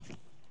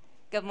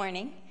Good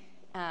morning.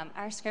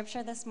 Our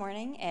scripture this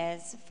morning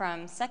is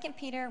from 2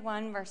 Peter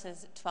 1,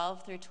 verses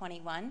 12 through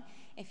 21.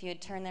 If you would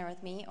turn there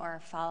with me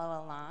or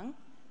follow along.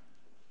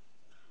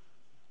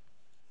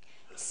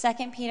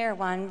 2 Peter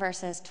 1,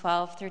 verses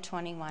 12 through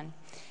 21.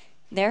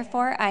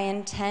 Therefore, I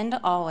intend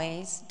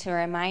always to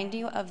remind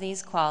you of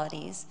these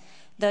qualities,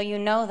 though you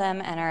know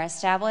them and are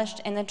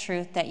established in the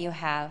truth that you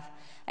have.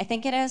 I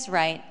think it is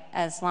right,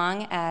 as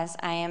long as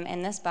I am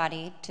in this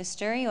body, to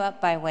stir you up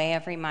by way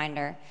of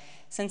reminder,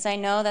 since I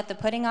know that the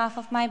putting off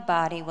of my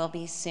body will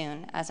be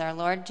soon, as our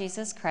Lord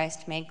Jesus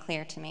Christ made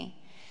clear to me.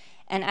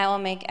 And I will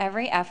make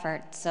every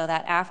effort so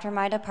that after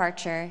my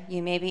departure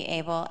you may be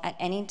able at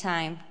any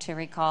time to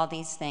recall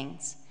these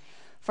things.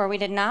 For we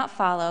did not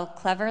follow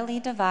cleverly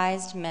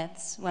devised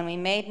myths when we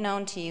made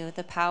known to you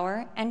the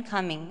power and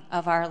coming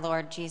of our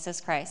Lord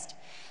Jesus Christ,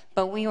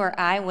 but we were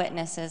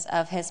eyewitnesses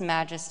of his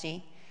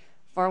majesty.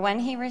 For when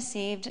he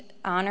received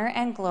honor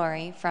and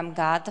glory from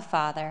God the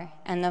Father,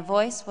 and the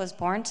voice was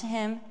borne to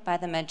him by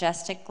the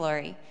majestic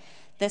glory,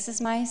 "This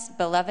is my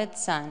beloved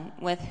Son,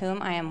 with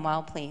whom I am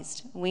well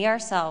pleased." We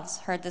ourselves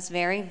heard this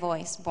very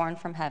voice borne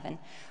from heaven,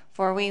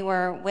 for we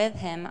were with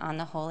him on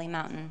the holy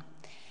mountain.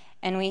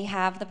 And we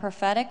have the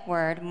prophetic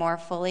word more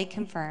fully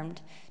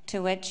confirmed,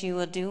 to which you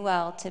will do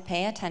well to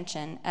pay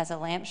attention as a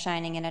lamp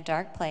shining in a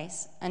dark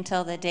place,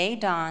 until the day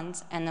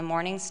dawns and the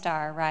morning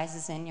star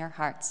rises in your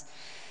hearts.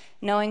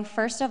 Knowing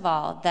first of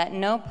all that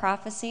no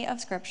prophecy of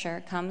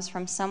Scripture comes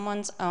from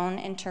someone's own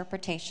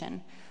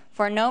interpretation,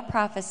 for no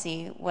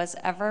prophecy was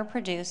ever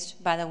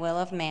produced by the will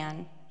of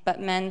man, but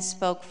men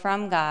spoke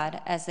from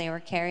God as they were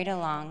carried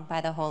along by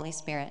the Holy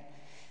Spirit.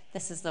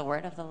 This is the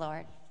word of the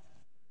Lord.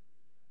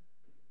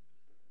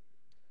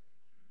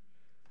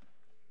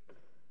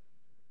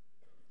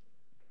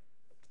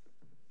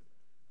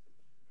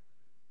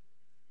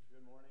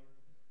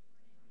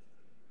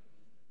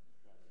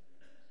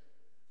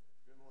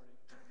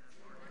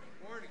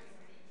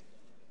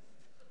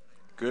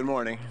 Good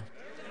morning.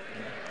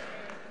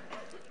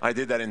 I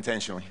did that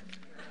intentionally.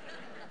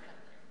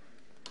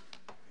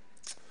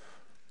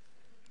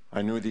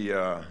 I knew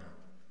the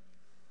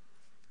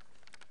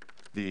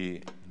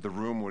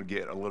room would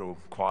get a little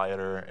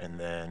quieter, and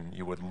then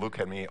you would look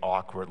at me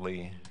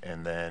awkwardly,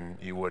 and then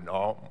you would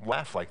all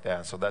laugh like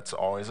that. So that's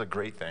always a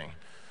great thing.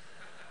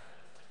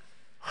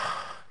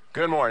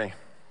 Good morning.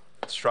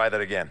 Let's try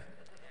that again.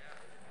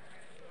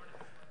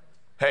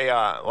 Hey,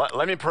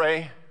 let me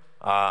pray.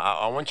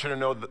 I want you to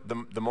know that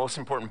the most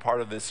important part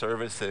of this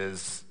service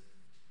is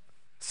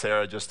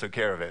Sarah just took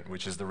care of it,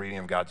 which is the reading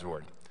of God's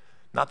Word.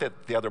 Not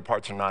that the other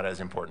parts are not as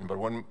important, but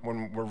when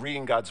we're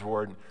reading God's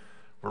Word,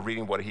 we're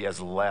reading what He has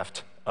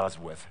left us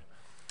with.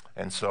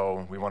 And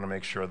so we want to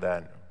make sure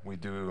that we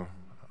do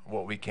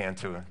what we can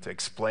to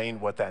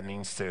explain what that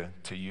means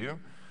to you,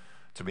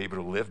 to be able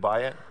to live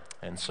by it.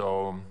 And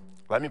so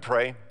let me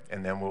pray,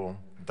 and then we'll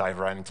dive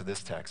right into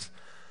this text.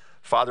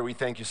 Father, we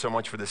thank you so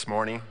much for this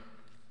morning.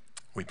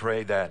 We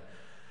pray that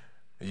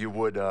you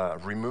would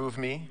remove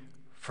me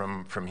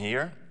from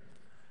here.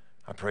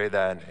 I pray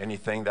that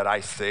anything that I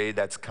say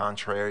that's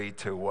contrary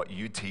to what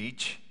you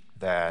teach,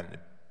 that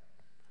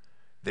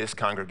this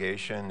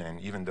congregation and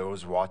even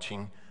those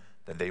watching,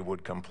 that they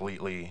would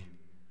completely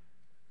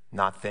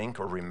not think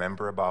or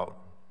remember about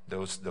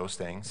those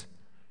things.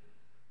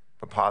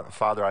 But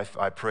Father,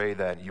 I pray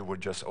that you would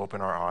just open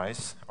our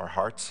eyes, our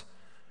hearts,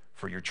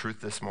 for your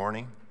truth this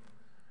morning.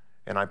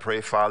 And I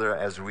pray, Father,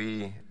 as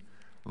we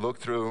look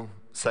through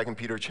 2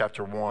 Peter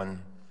chapter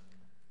 1,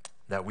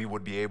 that we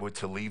would be able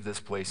to leave this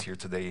place here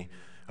today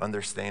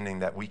understanding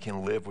that we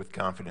can live with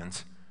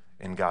confidence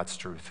in God's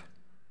truth.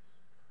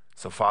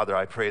 So, Father,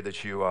 I pray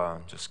that you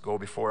just go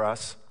before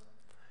us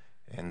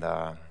and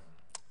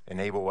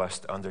enable us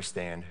to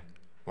understand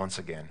once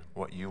again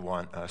what you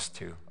want us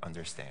to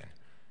understand.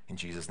 In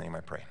Jesus' name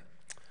I pray.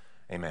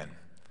 Amen.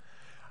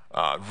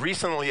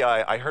 Recently,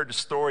 I heard a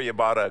story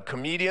about a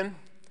comedian,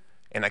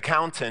 an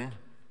accountant,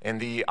 and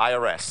the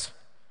IRS.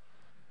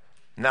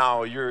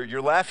 Now,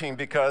 you're laughing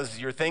because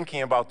you're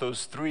thinking about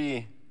those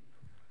three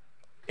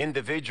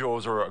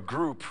individuals or a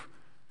group,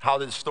 how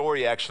the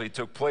story actually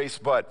took place.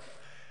 But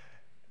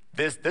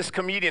this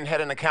comedian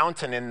had an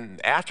accountant,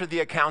 and after the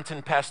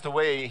accountant passed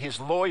away, his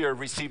lawyer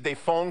received a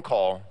phone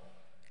call.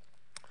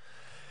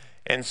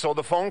 And so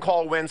the phone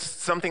call went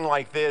something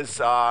like this: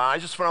 I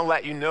just want to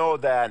let you know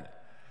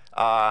that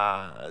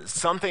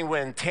something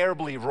went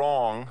terribly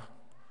wrong.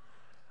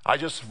 I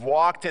just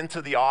walked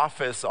into the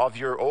office of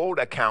your old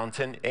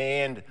accountant,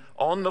 and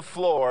on the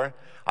floor,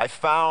 I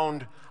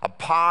found a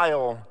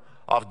pile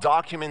of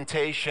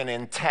documentation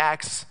and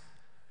tax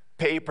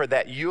paper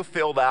that you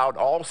filled out,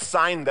 all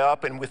signed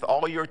up and with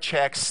all your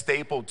checks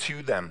stapled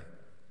to them.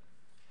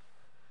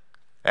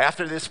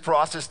 After this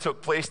process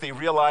took place, they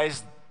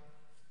realized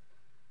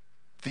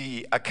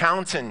the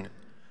accountant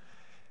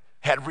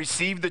had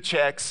received the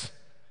checks,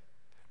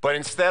 but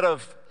instead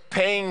of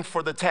paying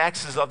for the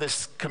taxes of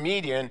this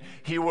comedian,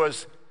 he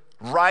was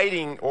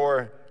writing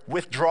or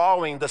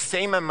withdrawing the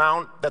same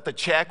amount that the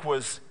check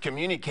was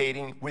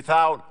communicating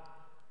without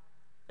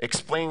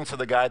explaining to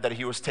the guy that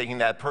he was taking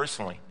that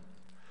personally.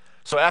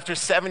 So after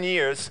 7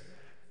 years,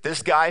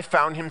 this guy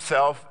found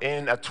himself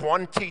in a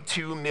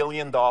 $22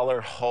 million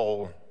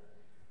hole.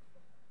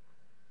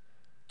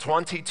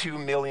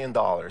 $22 million.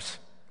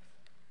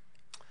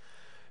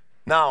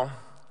 Now,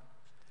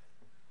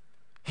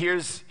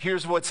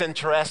 here's what's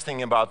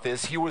interesting about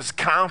this. He was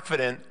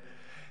confident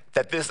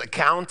that this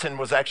accountant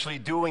was actually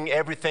doing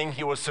everything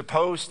he was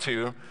supposed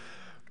to.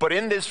 But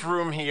in this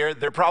room here,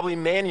 there are probably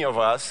many of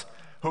us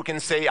who can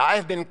say,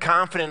 I've been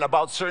confident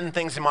about certain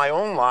things in my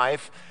own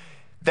life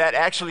that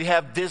actually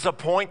have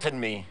disappointed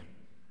me.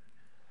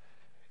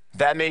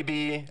 That may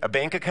be a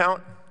bank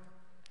account.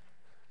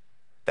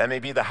 That may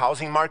be the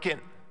housing market.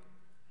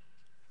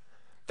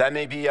 That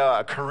may be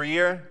a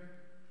career.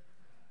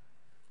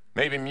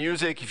 Maybe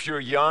music. If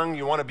you're young,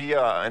 you want to be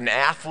an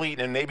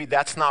athlete, and maybe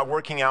that's not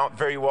working out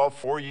very well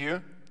for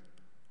you.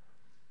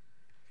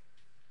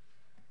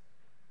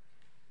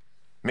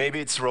 Maybe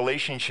it's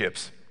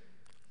relationships.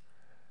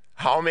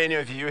 How many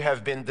of you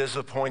have been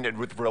disappointed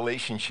with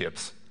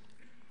relationships?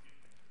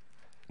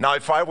 Now,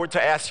 if I were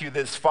to ask you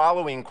this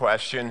following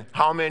question,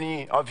 how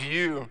many of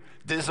you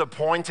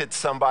disappointed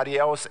somebody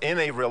else in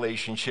a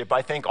relationship?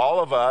 I think all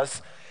of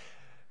us,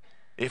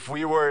 if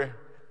we were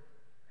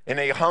in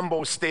a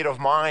humble state of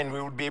mind,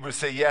 we would be able to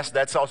say, yes,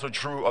 that's also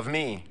true of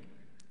me.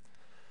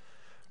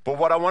 But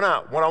what I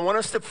want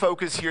us to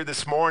focus here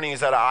this morning is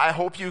that I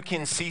hope you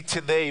can see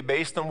today,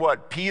 based on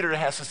what Peter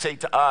has to say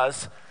to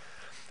us,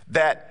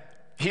 that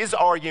his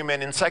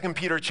argument in 2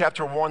 Peter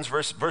chapter 1,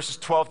 verses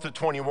 12 to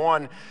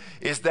 21,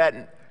 is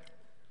that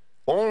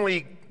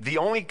the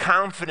only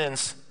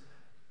confidence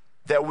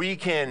that we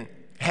can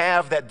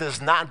have that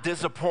does not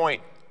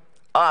disappoint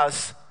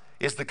us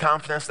is the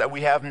confidence that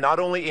we have not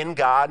only in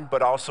God,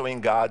 but also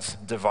in God's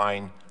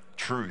divine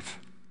truth.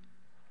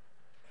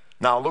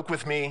 Now look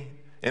with me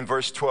in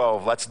verse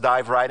 12. Let's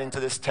dive right into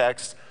this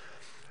text.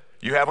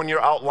 You have on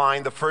your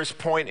outline, the first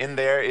point in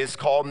there is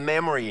called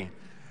memory,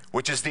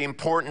 which is the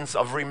importance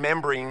of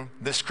remembering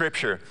the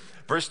scripture.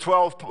 Verse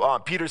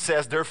 12, Peter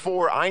says,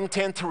 therefore, I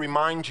intend to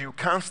remind you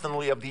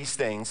constantly of these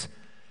things,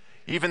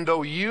 even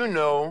though you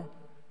know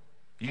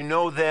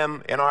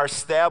them and are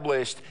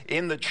established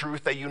in the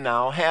truth that you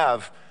now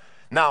have.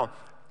 Now,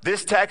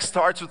 this text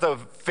starts with a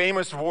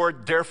famous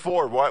word,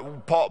 therefore.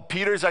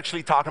 Peter's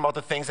actually talking about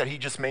the things that he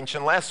just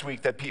mentioned last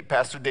week that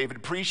Pastor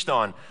David preached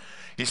on.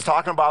 He's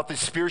talking about the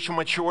spiritual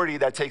maturity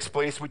that takes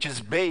place, which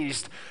is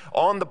based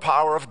on the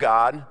power of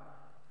God,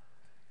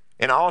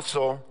 and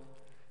also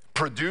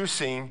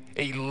producing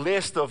a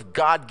list of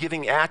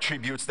God-giving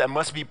attributes that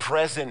must be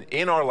present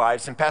in our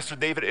lives. And Pastor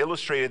David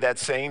illustrated that,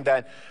 saying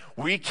that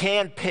we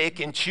can't pick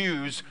and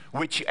choose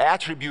which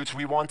attributes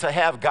we want to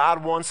have.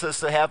 God wants us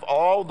to have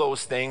all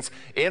those things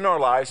in our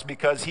lives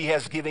because he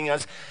has given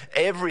us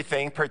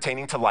everything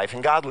pertaining to life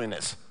and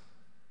godliness.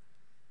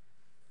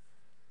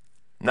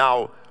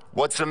 Now,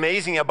 what's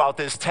amazing about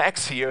this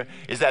text here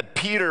is that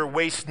Peter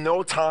wastes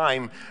no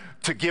time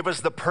to give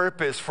us the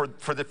purpose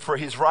for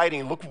his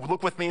writing.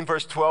 Look with me in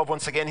verse 12.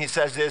 Once again, he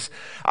says this,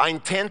 I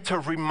intend to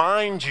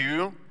remind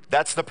you,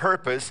 that's the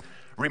purpose,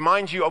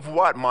 remind you of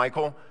what,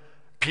 Maicol?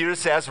 Peter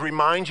says,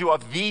 remind you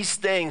of these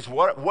things.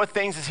 What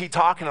things is he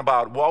talking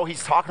about? Well,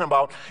 he's talking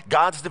about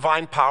God's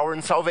divine power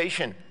and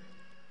salvation.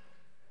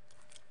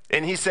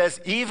 And he says,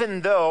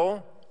 even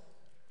though,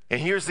 and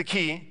here's the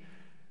key,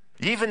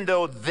 even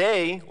though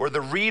they, or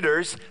the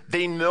readers,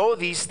 they know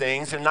these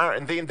things and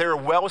they're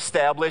well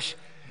established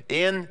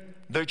in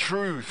the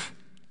truth.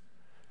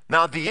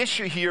 Now, the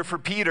issue here for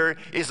Peter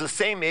is the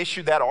same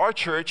issue that our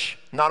church,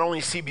 not only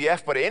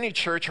CBF, but any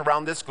church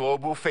around this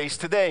globe will face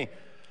today,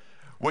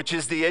 which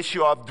is the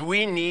issue of, do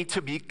we need to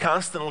be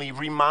constantly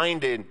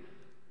reminded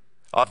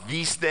of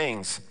these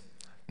things?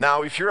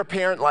 Now, if you're a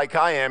parent like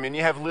I am and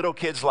you have little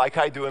kids like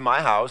I do in my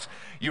house,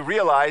 you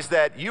realize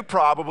that you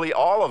probably,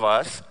 all of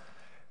us,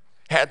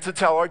 had to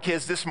tell our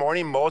kids this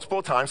morning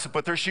multiple times to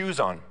put their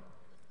shoes on.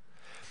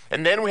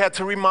 And then we had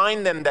to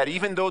remind them that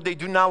even though they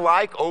do not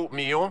like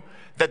oatmeal,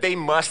 that they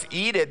must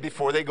eat it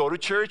before they go to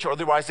church, or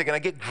otherwise they're going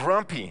to get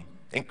grumpy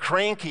and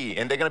cranky,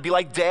 and they're going to be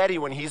like daddy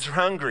when he's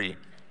hungry.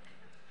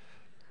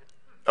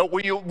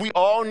 We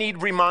all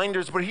need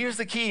reminders, but here's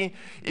the key.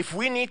 If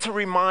we need to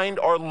remind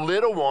our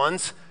little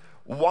ones,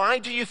 why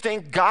do you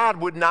think God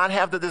would not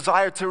have the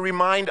desire to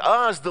remind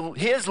us,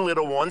 his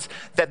little ones,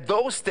 that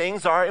those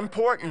things are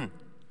important?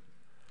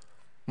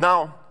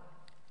 Now,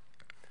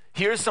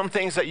 here's some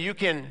things that you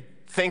can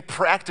think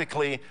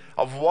practically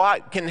of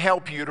what can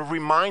help you to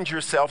remind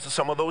yourself of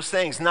some of those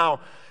things. Now,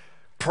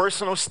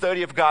 personal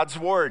study of God's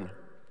Word.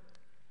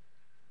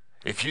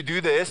 If you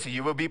do this,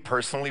 you will be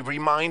personally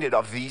reminded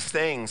of these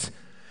things.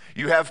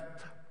 You have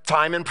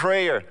time in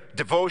prayer,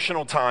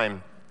 devotional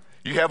time.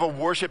 You have a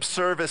worship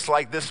service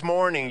like this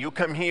morning. You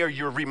come here,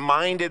 you're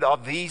reminded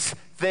of these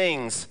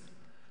things.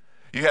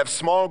 You have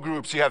small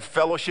groups, you have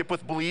fellowship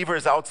with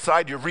believers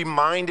outside. You're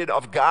reminded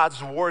of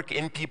God's work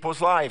in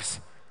people's lives.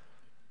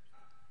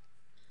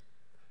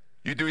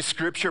 You do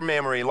scripture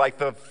memory, like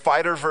the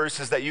fighter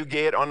verses that you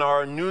get on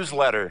our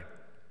newsletter.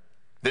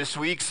 This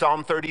week,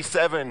 Psalm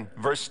 37,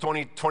 verse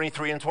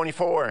 23 and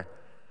 24.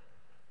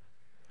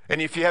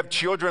 And if you have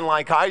children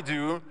like I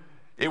do,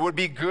 it would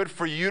be good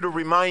for you to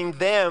remind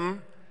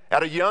them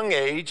at a young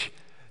age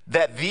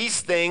that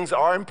these things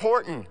are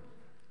important.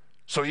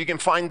 So you can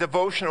find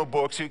devotional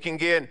books, you can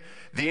get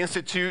the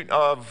Institute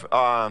of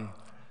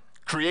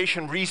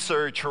Creation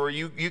Research, or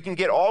you can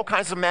get all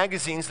kinds of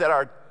magazines that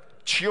are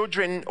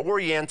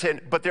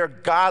children-oriented, but they're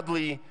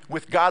godly,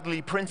 with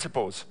godly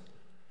principles.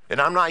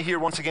 And I'm not here,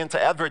 once again,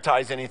 to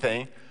advertise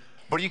anything,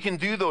 but you can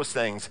do those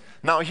things.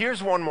 Now,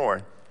 here's one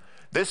more.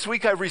 This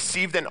week I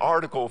received an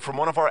article from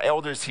one of our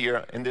elders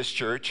here in this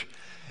church,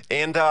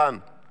 and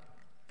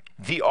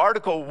the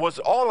article was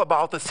all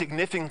about the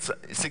significance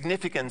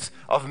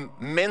of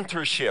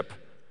mentorship,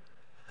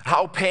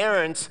 how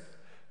parents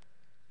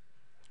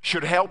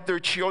should help their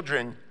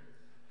children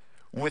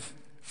with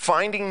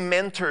finding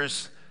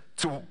mentors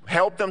to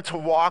help them to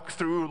walk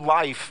through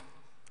life,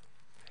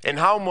 and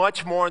how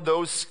much more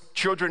those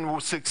children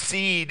will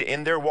succeed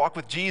in their walk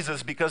with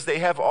Jesus because they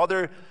have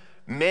other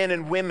men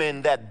and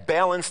women that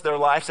balance their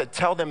lives, that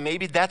tell them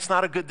maybe that's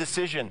not a good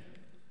decision.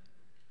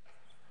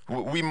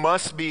 We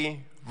must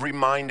be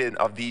reminded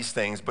of these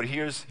things, but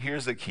here's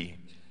the key.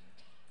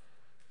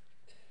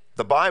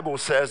 The Bible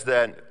says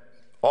that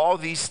all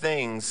these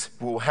things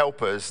will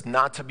help us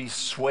not to be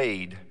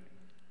swayed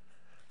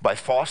by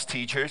false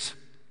teachers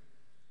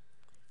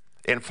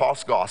and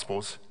false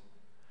gospels.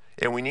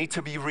 And we need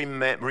to be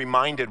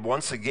reminded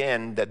once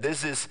again that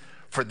this is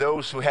for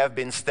those who have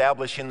been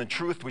established in the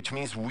truth, which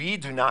means we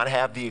do not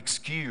have the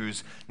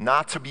excuse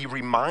not to be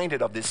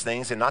reminded of these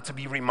things and not to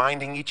be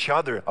reminding each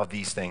other of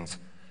these things.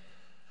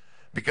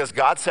 Because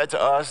God said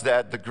to us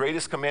that the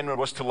greatest commandment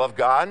was to love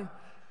God,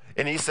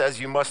 and he says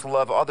you must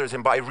love others.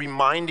 And by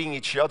reminding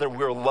each other,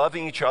 we're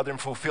loving each other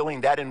and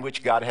fulfilling that in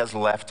which God has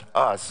left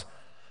us.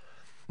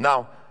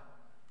 Now,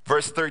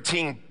 verse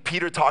 13,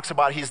 Peter talks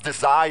about his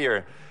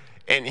desire.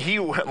 And he,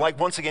 like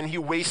once again, he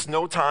wastes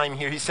no time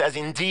here. He says,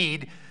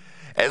 indeed,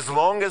 as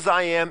long as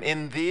I am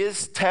in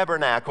this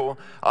tabernacle,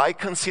 I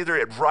consider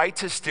it right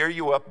to stir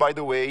you up by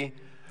the way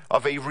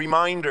of a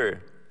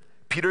reminder.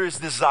 Peter's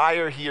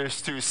desire here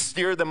is to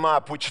stir them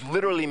up, which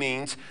literally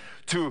means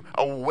to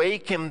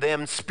awaken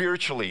them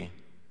spiritually.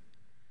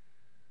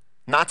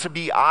 Not to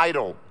be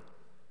idle,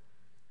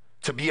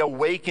 to be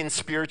awakened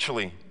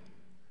spiritually.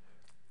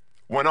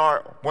 When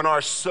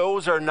our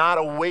souls are not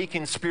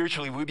awakened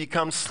spiritually, we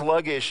become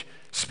sluggish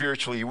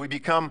spiritually. We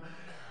become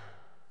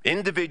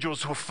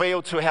individuals who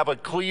fail to have a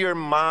clear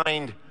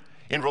mind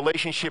in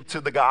relationship to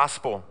the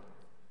gospel.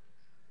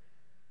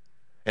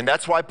 And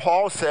that's why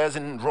Paul says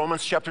in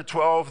Romans chapter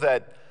 12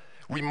 that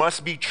we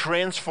must be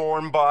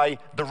transformed by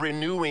the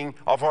renewing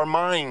of our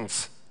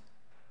minds.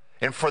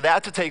 And for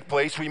that to take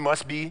place, we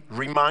must be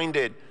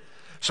reminded.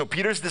 So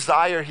Peter's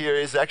desire here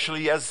is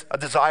actually as a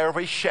desire of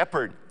a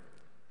shepherd.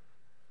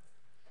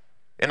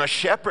 And a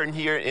shepherd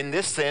here in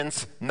this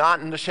sense,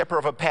 not in the shepherd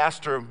of a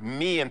pastor,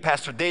 me and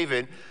Pastor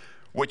David,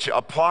 which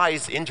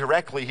applies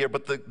indirectly here,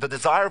 but the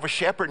desire of a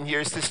shepherd here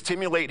is to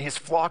stimulate his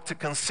flock to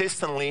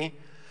consistently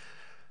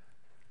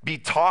be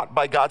taught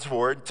by God's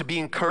word, to be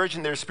encouraged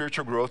in their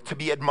spiritual growth, to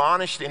be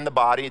admonished in the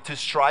body, to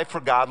strive for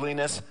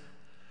godliness,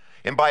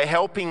 and by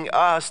helping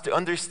us to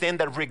understand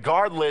that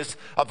regardless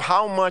of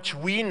how much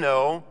we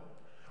know,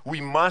 we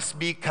must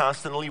be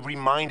constantly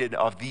reminded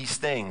of these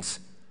things.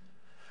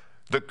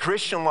 The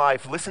Christian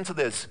life, listen to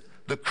this,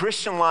 the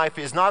Christian life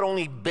is not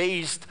only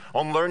based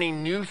on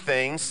learning new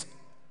things,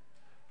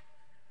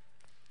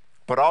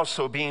 but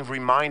also being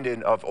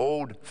reminded of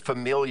old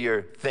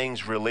familiar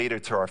things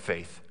related to our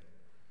faith.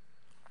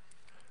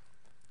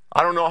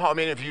 I don't know how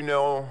many of you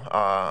know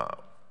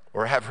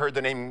or have heard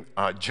the name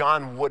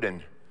John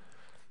Wooden.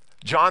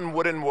 John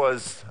Wooden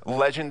was a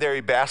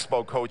legendary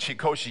basketball coach. He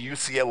coached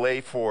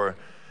UCLA for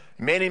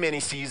many,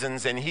 many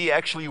seasons, and he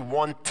actually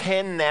won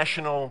 10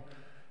 national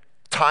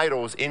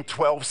titles in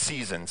 12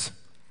 seasons.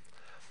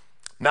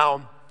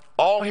 Now,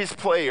 all his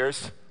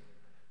players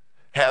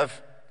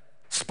have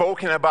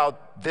spoken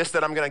about this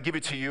that I'm going to give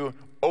it to you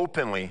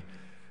openly.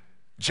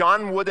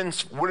 John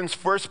Wooden's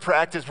first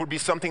practice would be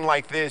something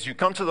like this. You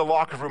come to the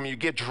locker room, you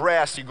get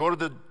dressed, you go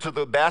to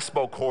the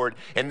basketball court,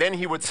 and then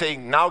he would say,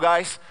 now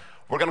guys,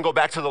 we're going to go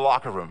back to the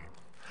locker room.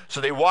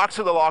 So they walk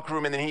to the locker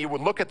room, and then he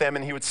would look at them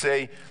and he would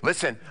say,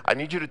 listen, I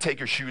need you to take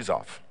your shoes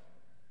off.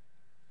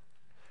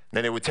 And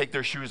then they would take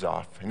their shoes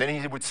off. And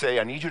then he would say,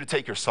 I need you to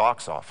take your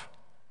socks off.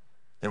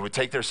 They would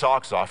take their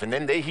socks off. And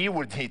then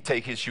he'd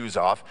take his shoes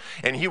off,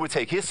 and he would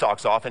take his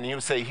socks off, and he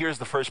would say, here's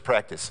the first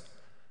practice.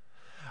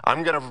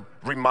 I'm going to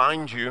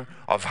remind you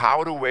of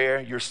how to wear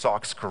your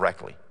socks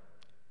correctly.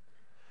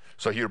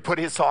 So he would put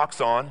his socks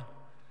on,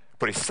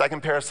 put his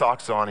second pair of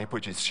socks on, he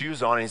put his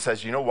shoes on, and he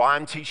says, you know why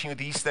I'm teaching you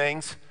these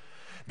things?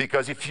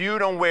 Because if you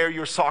don't wear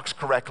your socks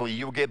correctly,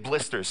 you'll get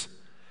blisters.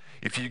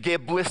 If you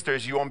get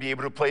blisters, you won't be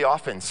able to play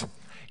offense.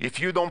 If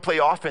you don't play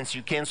offense,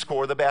 you can't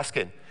score the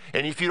basket.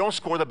 And if you don't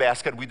score the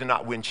basket, we do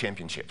not win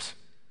championships.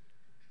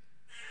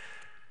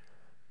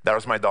 That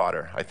was my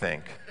daughter, I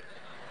think.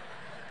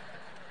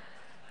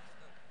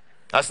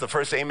 That's the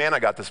first amen I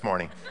got this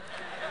morning.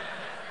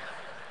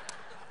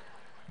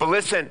 But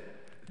listen,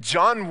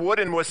 John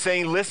Wooden was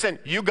saying, listen,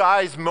 you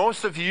guys,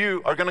 most of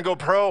you are going to go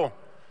pro.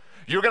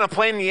 You're going to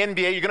play in the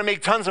NBA. You're going to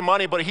make tons of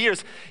money. But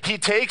he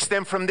takes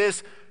them from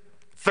this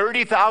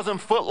 30,000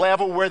 foot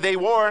level where they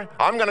were.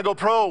 I'm going to go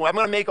pro. I'm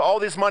going to make all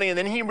this money. And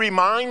then he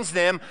reminds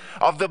them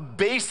of the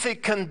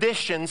basic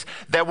conditions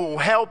that will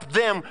help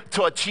them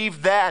to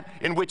achieve that,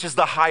 in which is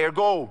the higher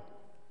goal.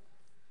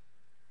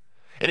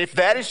 And if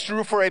that is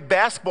true for a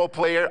basketball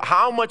player,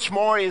 how much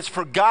more is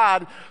for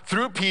God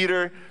through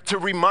Peter to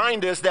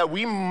remind us that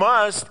we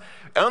must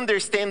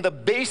understand the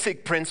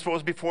basic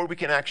principles before we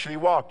can actually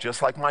walk.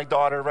 Just like my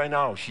daughter right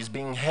now. She's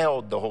being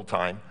held the whole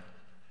time,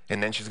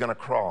 and then she's going to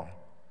crawl.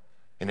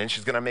 And then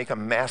she's going to make a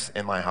mess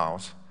in my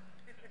house.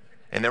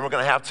 And then we're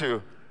going to have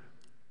to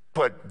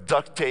put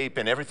duct tape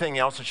and everything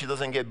else so she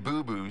doesn't get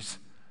boo-boos.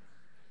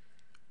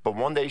 But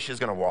one day she's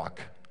going to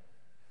walk.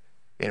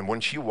 And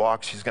when she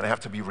walks, she's going to have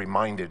to be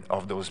reminded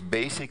of those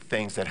basic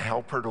things that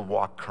help her to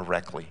walk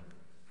correctly.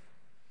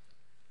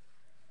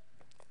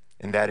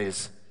 And that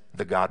is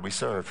the God we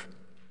serve.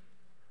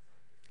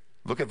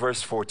 Look at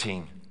verse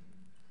 14.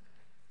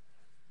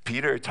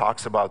 Peter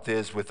talks about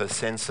this with a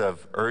sense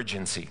of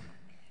urgency.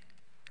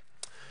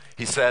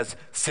 He says,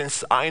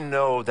 since I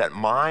know that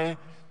my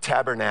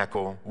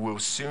tabernacle will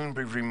soon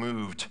be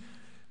removed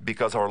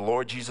because our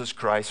Lord Jesus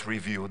Christ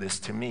revealed this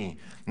to me.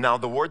 Now,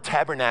 the word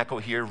tabernacle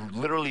here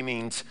literally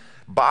means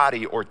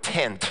body or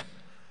tent.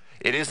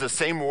 It is the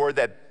same word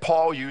that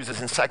Paul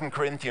uses in 2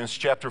 Corinthians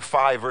chapter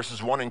 5,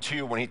 verses 1 and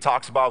 2, when he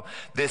talks about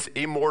this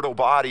immortal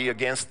body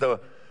against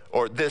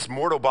this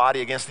mortal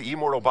body against the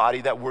immortal body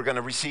that we're going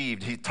to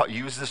receive. He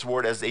used this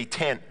word as a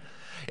tent.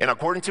 And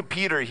according to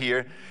Peter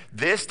here,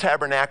 this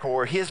tabernacle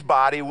or his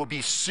body will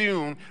be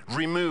soon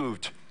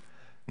removed.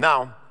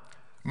 Now,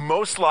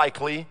 most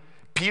likely,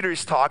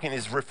 Peter's talking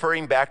is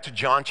referring back to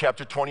John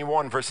chapter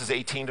 21, verses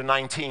 18 to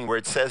 19, where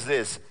it says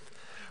this,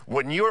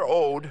 when you're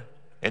old,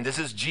 and this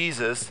is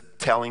Jesus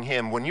telling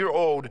him, when you're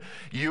old,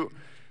 you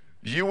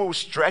will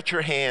stretch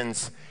your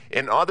hands,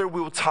 and other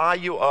will tie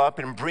you up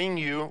and bring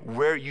you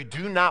where you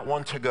do not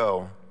want to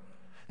go.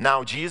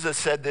 Now, Jesus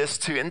said this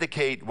to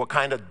indicate what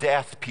kind of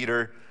death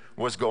Peter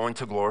was going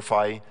to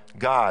glorify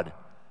God.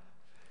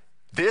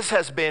 This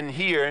has been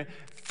here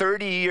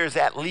 30 years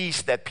at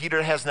least that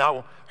Peter has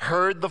now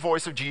heard the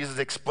voice of Jesus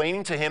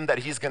explaining to him that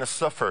he's going to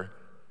suffer.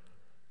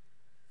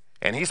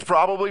 And he's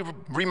probably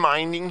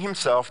reminding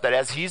himself that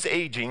as he's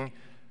aging,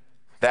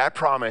 that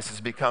promise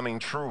is becoming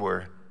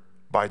truer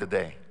by the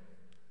day.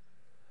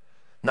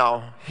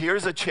 Now,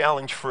 here's a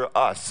challenge for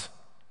us.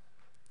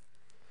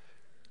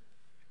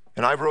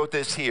 And I wrote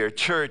this here,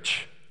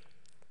 church,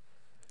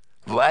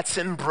 let's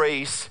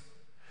embrace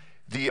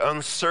the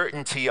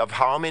uncertainty of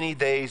how many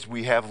days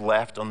we have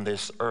left on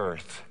this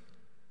earth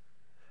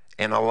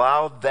and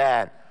allow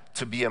that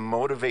to be a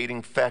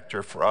motivating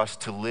factor for us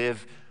to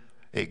live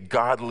a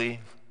godly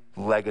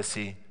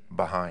legacy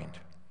behind.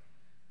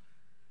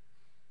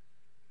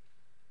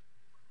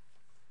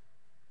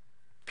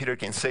 Peter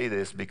can say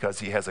this because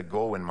he has a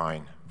goal in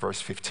mind.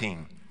 Verse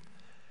 15.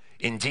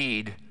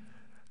 Indeed,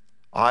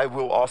 I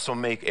will also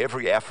make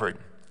every effort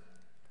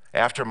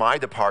after my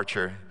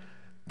departure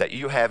that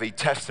you have a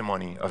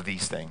testimony of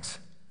these things.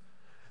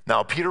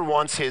 Now, Peter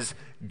wants his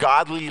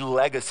godly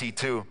legacy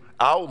to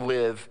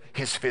outlive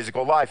his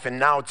physical life. And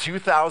now,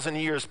 2,000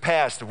 years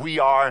past, we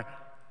are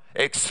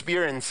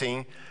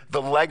experiencing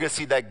the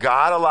legacy that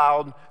God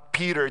allowed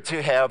Peter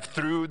to have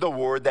through the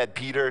word that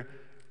Peter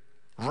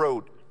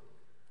wrote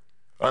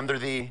under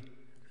the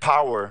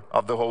power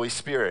of the Holy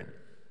Spirit.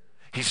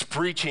 He's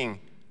preaching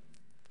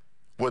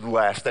would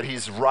last, that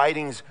his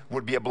writings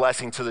would be a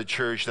blessing to the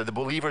church, that the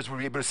believers would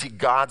be able to see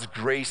God's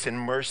grace and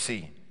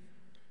mercy.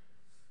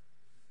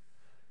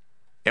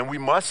 And we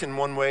must, in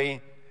one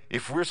way,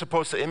 if we're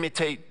supposed to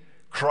imitate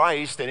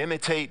Christ and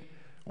imitate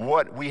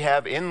what we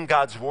have in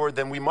God's word,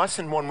 then we must,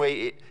 in one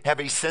way, have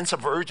a sense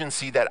of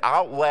urgency that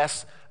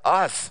outlasts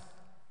us.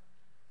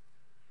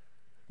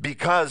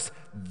 Because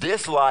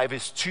this life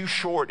is too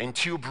short and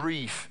too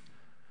brief.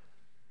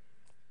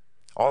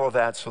 All of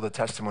that so the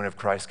testimony of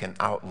Christ can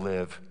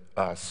outlive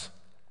us.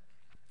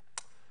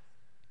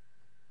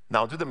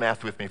 Now, do the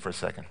math with me for a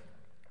second.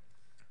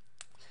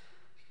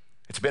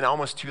 It's been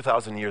almost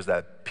 2,000 years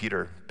that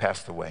Peter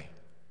passed away.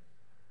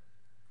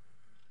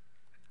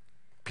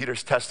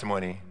 Peter's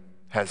testimony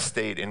has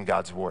stayed in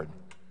God's word.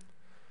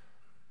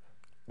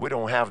 We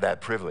don't have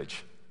that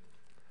privilege.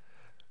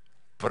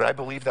 But I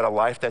believe that a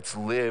life that's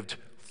lived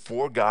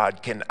for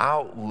God can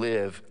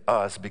outlive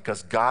us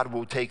because God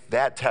will take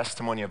that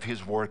testimony of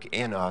his work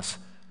in us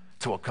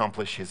to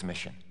accomplish his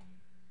mission.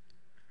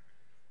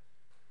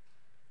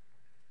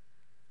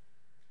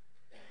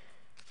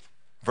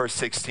 Verse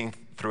 16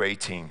 through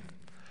 18.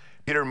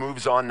 Peter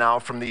moves on now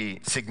from the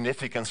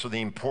significance or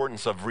the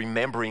importance of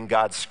remembering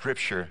God's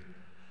scripture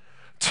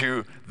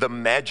to the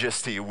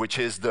majesty, which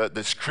is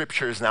the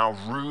scriptures now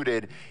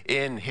rooted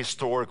in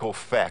historical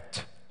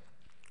fact.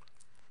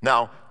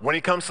 Now, when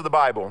it comes to the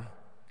Bible,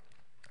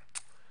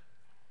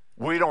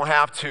 we don't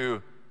have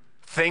to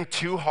think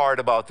too hard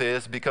about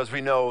this because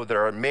we know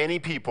there are many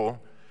people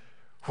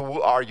who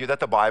will argue that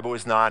the Bible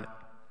is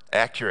not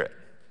accurate,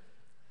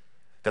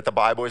 that the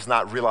Bible is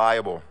not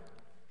reliable.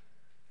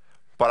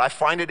 But I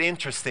find it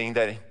interesting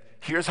that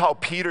here's how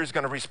Peter is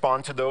going to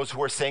respond to those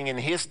who are saying in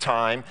his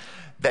time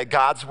that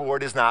God's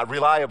word is not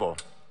reliable.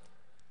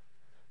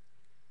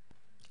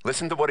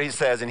 Listen to what he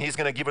says, and he's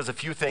going to give us a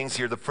few things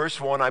here. The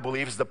first one, I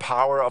believe, is the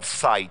power of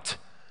sight,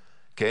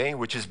 okay,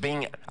 which is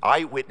being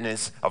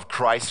eyewitness of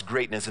Christ's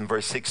greatness in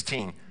verse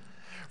 16.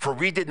 For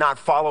we did not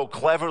follow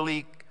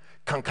cleverly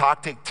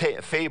concocted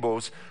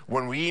fables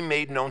when we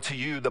made known to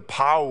you the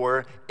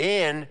power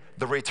and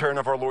the return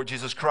of our Lord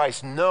Jesus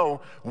Christ.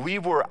 No, we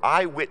were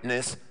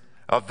eyewitness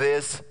of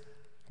this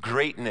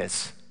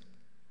greatness.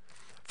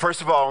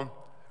 First of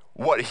all,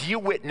 what he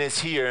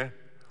witnessed here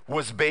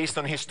was based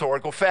on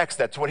historical facts.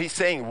 That's what he's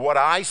saying. What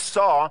I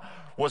saw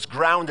was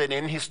grounded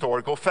in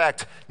historical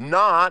fact,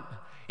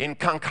 not in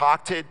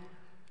concocted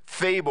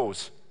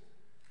fables.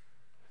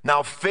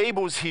 Now,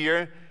 fables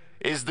here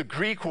is the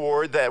Greek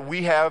word that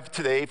we have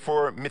today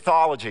for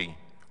mythology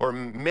or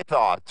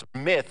mythos,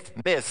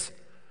 myths.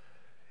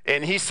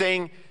 And he's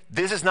saying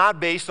this is not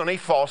based on a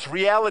false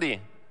reality.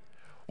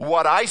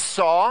 What I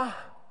saw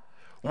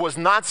was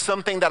not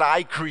something that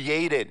I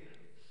created.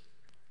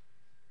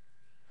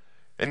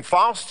 And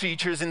false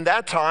teachers in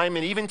that time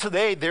and even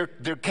today, they're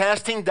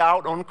casting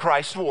doubt on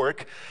Christ's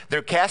work.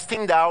 They're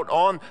casting doubt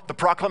on the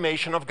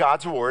proclamation of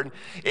God's word.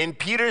 And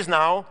Peter's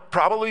now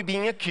probably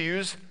being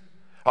accused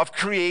of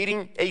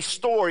creating a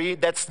story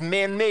that's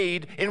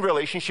man-made in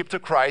relationship to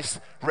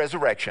Christ's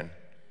resurrection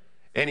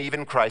and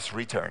even Christ's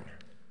return.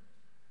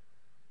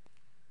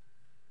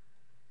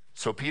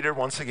 So Peter,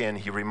 once again,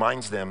 he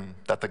reminds them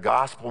that the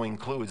gospel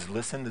includes,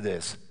 listen to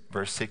this,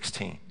 verse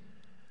 16,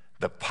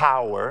 the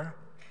power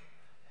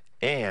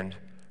and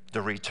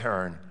the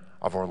return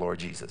of our Lord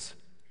Jesus.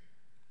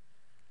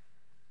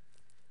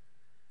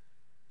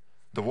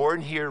 The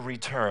word here,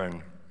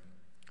 return,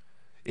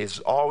 is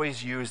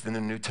always used in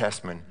the New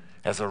Testament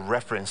as a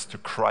reference to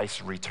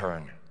Christ's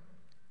return.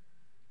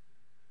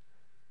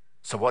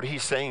 So what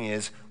he's saying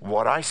is,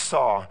 what I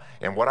saw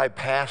and what I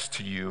passed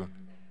to you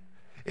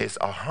is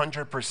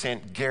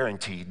 100%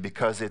 guaranteed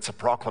because it's a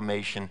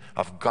proclamation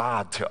of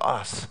God to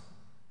us.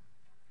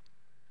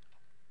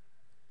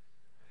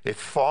 If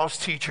false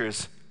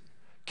teachers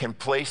can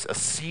place a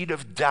seed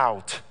of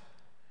doubt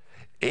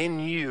in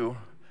you,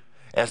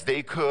 as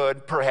they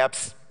could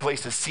perhaps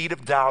place a seed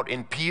of doubt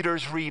in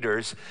Peter's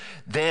readers,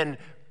 then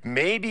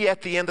maybe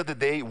at the end of the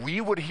day, we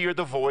would hear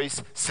the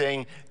voice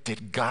saying,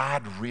 did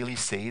God really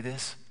say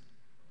this?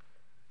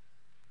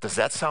 Does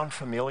that sound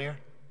familiar?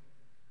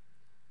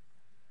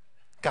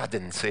 God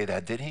didn't say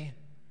that, did he?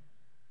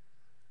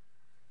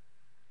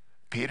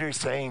 Peter is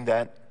saying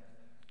that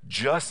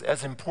just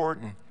as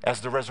important as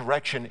the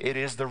resurrection, it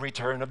is the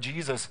return of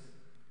Jesus.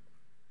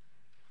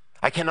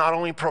 I can not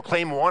only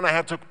proclaim one, I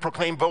have to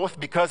proclaim both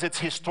because it's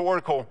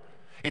historical.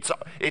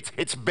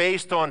 It's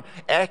based on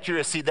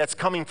accuracy that's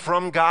coming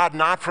from God,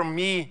 not from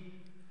me.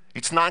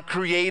 It's not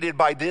created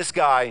by this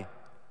guy.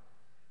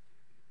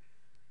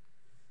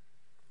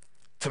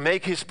 To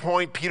make his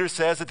point, Peter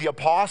says that the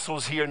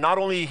apostles here, not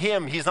only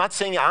him, he's not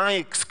saying I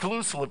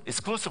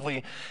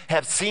exclusively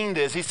have seen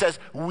this. He says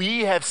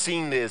we have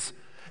seen this.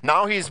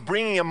 Now he's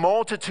bringing a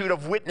multitude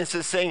of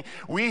witnesses saying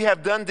we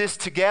have done this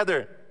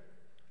together.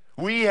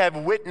 We have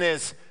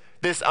witnessed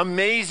this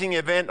amazing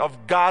event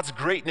of God's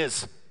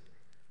greatness.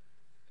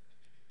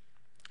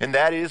 And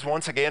that is,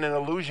 once again, an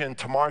allusion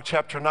to Mark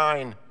chapter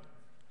 9.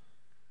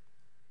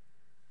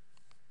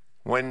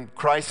 When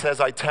Christ says,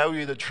 I tell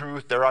you the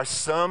truth, there are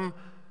some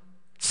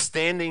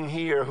standing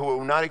here who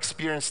will not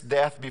experience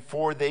death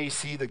before they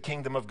see the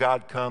kingdom of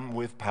God come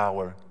with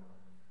power.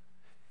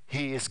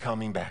 He is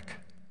coming back.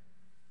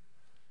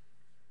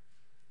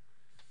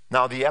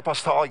 Now, the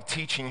apostolic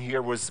teaching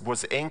here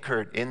was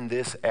anchored in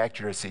this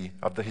accuracy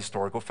of the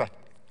historical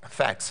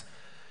facts.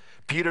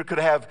 Peter could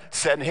have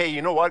said, hey,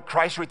 you know what?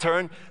 Christ's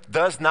return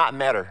does not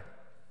matter.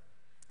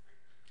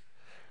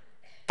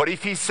 But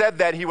if he said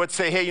that, he would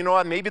say, hey, you know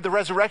what? Maybe the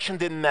resurrection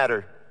didn't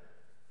matter.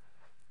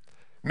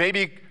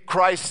 Maybe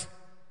Christ's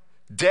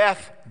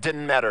death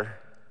didn't matter.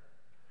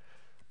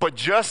 But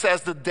just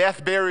as the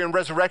death, burial, and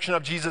resurrection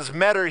of Jesus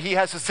matter, he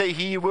has to say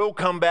he will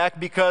come back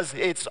because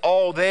it's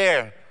all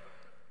there.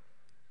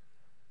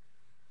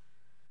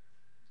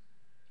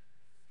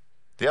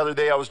 The other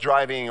day I was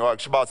driving,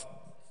 about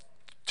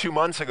 2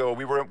 months ago,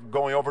 we were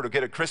going over to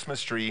get a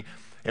Christmas tree,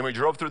 and we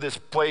drove through this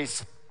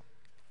place,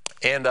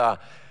 and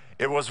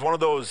it was one of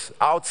those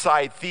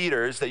outside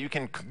theaters that you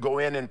can go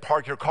in and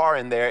park your car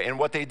in there, and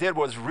what they did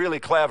was really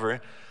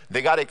clever.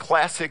 They got a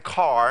classic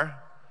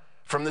car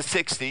from the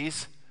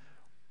 60s,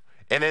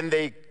 and then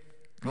they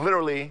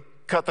literally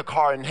cut the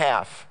car in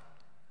half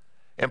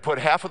and put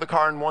half of the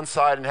car on one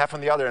side and half on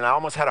the other, and I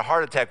almost had a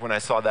heart attack when I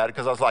saw that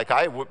because I was like,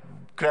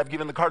 could have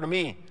given the car to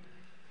me.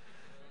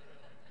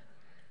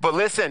 But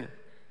listen,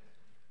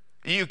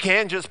 you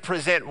can't just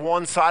present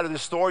one side of the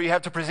story. You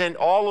have to present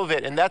all of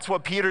it. And that's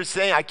what Peter's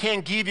saying. I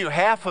can't give you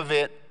half of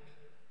it.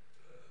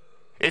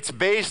 It's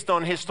based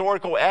on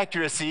historical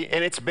accuracy,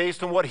 and it's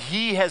based on what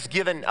he has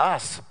given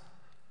us.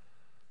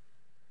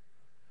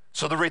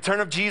 So the return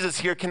of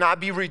Jesus here cannot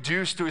be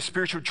reduced to a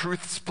spiritual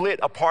truth split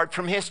apart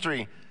from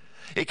history.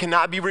 It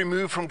cannot be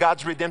removed from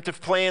God's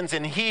redemptive plans.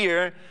 And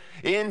here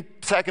in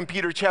 2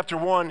 Peter chapter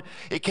 1,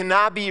 it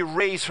cannot be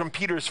erased from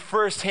Peter's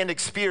first-hand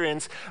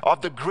experience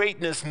of the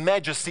greatness,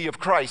 majesty of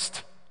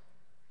Christ.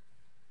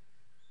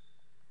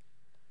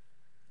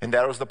 And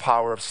that was the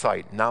power of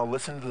sight. Now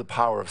listen to the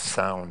power of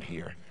sound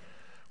here,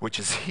 which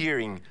is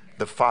hearing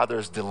the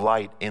Father's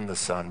delight in the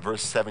Son.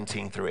 Verse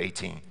 17 through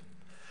 18.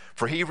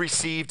 For he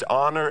received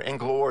honor and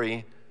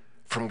glory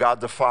from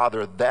God the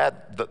Father,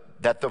 that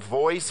the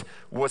voice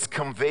was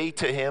conveyed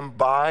to him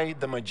by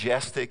the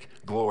majestic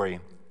glory.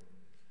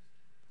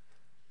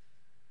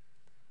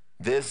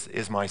 This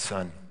is my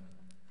Son,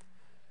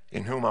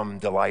 in whom I'm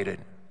delighted,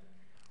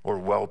 or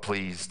well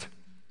pleased.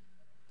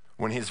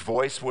 When his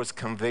voice was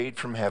conveyed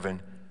from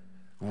heaven,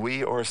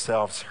 we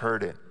ourselves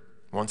heard it.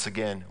 Once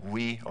again,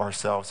 we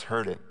ourselves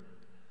heard it.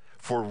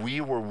 For we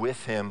were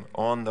with him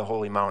on the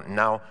holy mountain.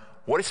 Now,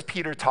 what is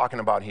Peter talking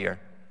about here?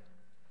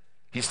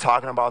 He's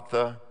talking about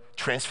the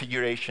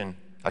transfiguration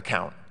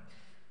account,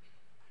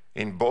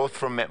 in both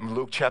from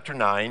Luke chapter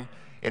 9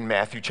 and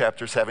Matthew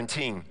chapter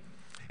 17.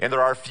 And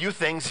there are a few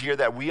things here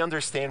that we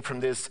understand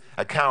from this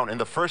account. And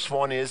the first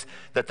one is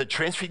that the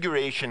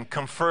transfiguration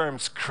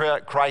confirms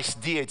Christ's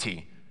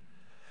deity.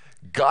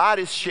 God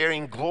is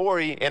sharing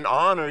glory and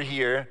honor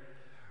here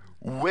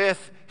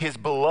with his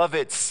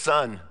beloved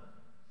Son.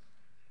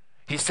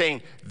 He's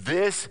saying,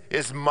 this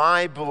is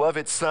my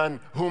beloved Son,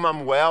 whom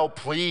I'm well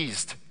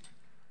pleased.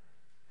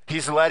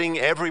 He's letting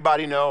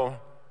everybody know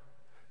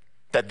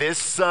that this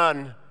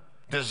Son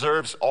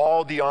deserves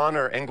all the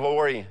honor and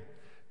glory.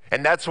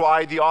 And that's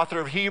why the author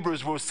of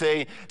Hebrews will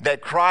say that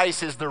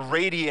Christ is the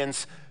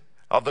radiance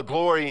of the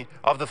glory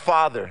of the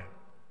Father.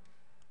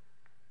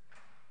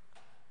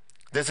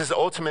 This is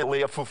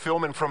ultimately a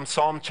fulfillment from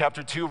Psalm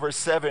chapter 2, verse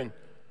 7,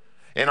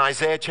 and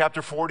Isaiah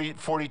chapter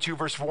 42,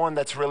 verse 1,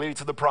 that's related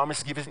to the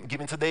promise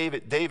given to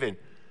David.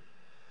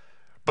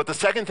 But the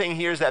second thing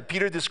here is that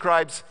Peter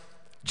describes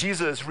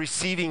Jesus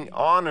receiving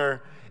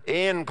honor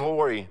and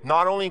glory,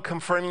 not only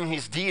confirming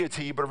his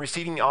deity, but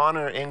receiving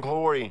honor and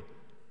glory.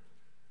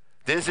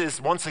 This is,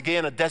 once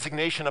again, a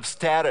designation of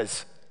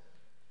status.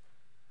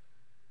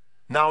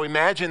 Now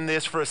imagine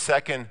this for a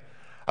second.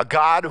 A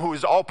God who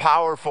is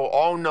all-powerful,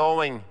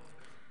 all-knowing,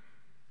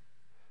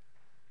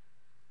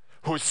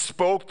 who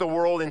spoke the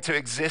world into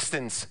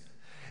existence.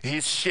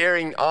 He's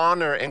sharing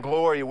honor and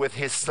glory with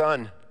his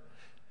Son.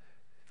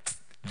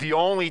 The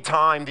only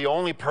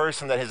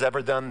person that has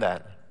ever done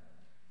that.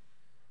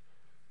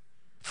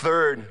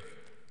 Third,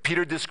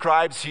 Peter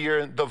describes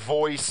here the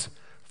voice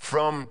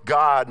from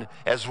God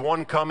as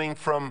one coming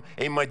from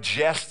a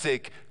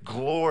majestic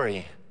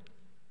glory.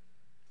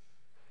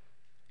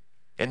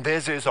 And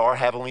this is our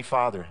Heavenly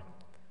Father.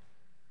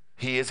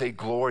 He is a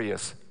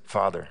glorious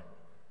Father.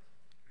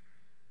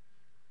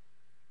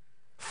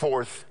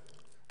 Fourth,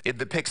 it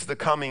depicts the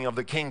coming of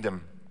the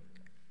kingdom.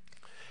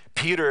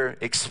 Peter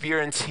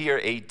experienced here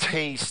a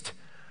taste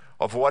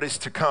of what is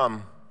to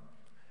come,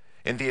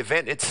 and the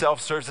event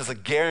itself serves as a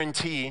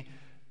guarantee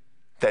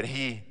that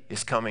he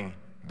is coming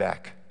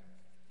back.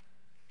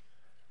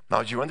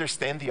 Now, do you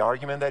understand the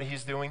argument that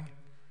he's doing?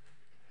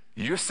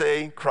 You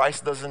say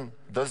Christ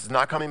does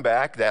not coming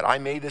back, that I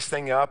made this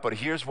thing up, but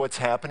here's what's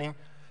happening.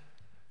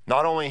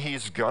 Not only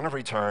he's going to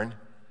return,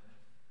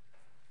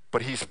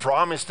 but he's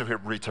promised to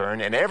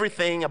return, and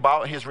everything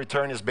about his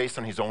return is based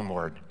on his own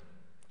word.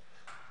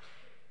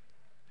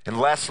 And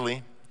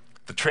lastly,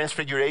 the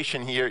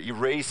transfiguration here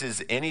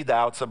erases any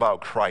doubts about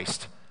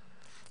Christ.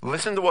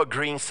 Listen to what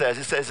Green says.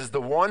 It says, "Is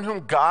the one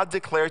whom God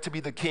declared to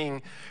be the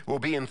king will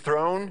be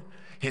enthroned.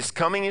 His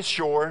coming is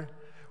sure.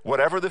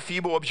 Whatever the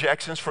feeble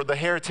objections for the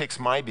heretics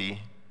might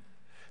be,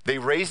 they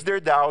raise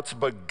their doubts,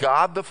 but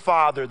God the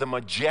Father, the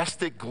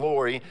majestic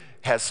glory,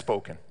 has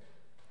spoken."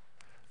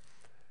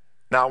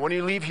 Now, when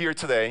you leave here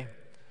today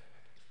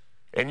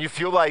and you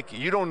feel like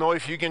you don't know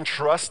if you can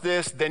trust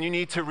this, then you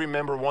need to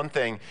remember one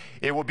thing.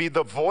 It will be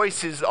the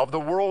voices of the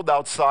world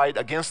outside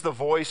against the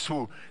voice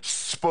who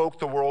spoke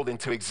the world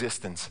into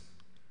existence.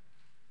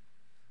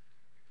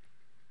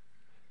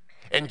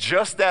 And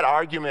just that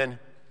argument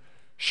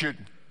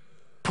should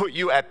put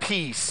you at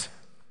peace.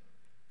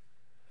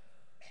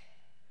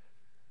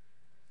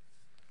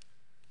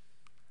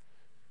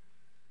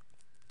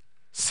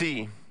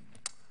 See,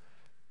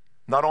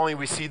 not only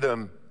we see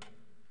the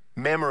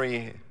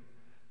memory,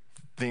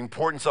 the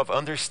importance of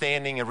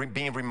understanding and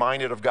being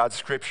reminded of God's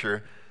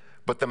scripture,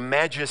 but the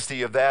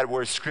majesty of that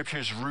where scripture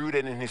is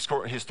rooted in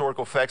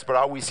historical facts, but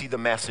how we see the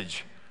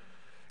message.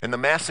 And the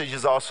message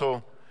is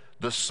also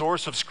the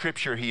source of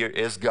scripture here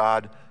is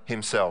God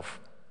himself.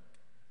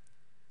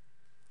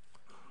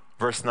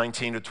 Verse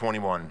 19 to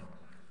 21.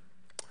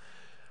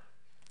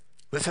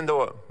 Listen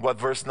to what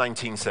verse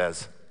 19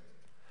 says.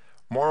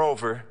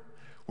 "Moreover,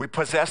 we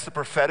possess the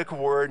prophetic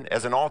word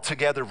as an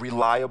altogether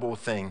reliable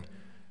thing.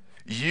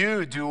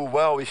 You do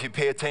well if you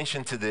pay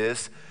attention to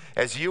this,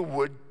 as you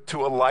would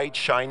to a light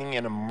shining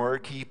in a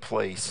murky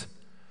place,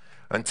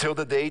 until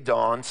the day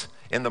dawns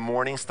and the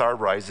morning star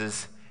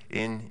rises,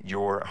 in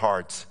your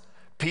hearts.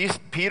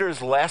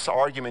 Peter's last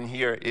argument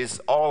here is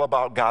all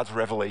about God's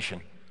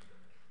revelation,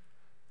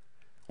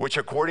 which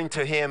according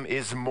to him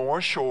is more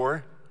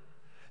sure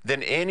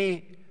than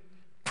any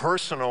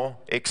personal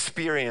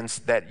experience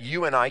that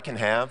you and I can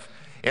have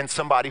and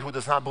somebody who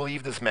does not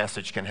believe this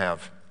message can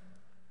have.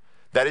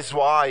 That is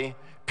why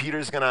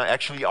Peter's going to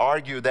actually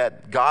argue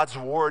that God's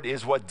word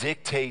is what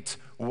dictates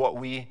what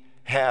we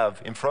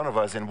have in front of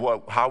us and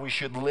how we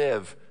should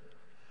live.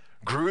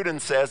 Gruden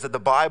says that the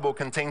Bible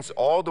contains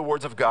all the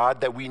words of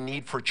God that we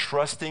need for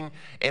trusting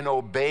and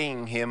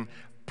obeying him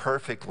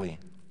perfectly.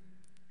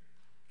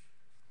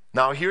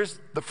 Now, here's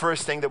the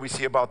first thing that we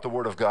see about the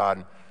word of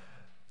God.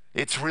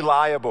 It's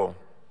reliable.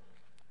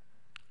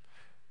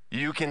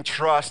 You can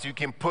trust, you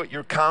can put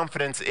your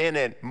confidence in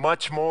it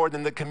much more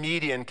than the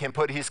comedian can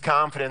put his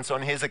confidence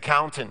on his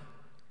accountant.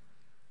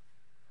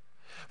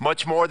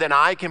 Much more than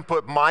I can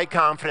put my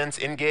confidence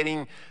in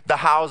getting the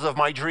house of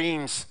my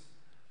dreams.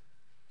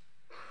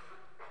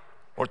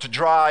 Or to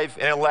drive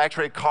an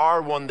electric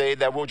car one day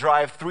that will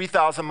drive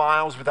 3,000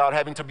 miles without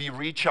having to be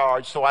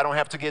recharged so I don't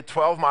have to get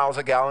 12 miles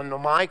a gallon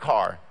on my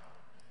car.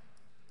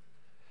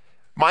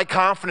 My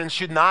confidence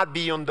should not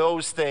be on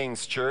those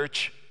things,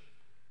 church.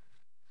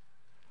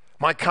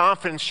 My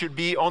confidence should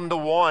be on the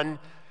one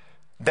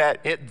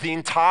that the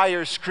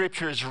entire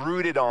scripture is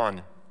rooted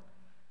on.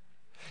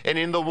 And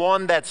in the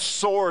one that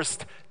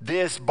sourced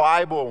this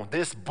Bible,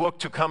 this book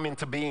to come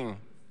into being.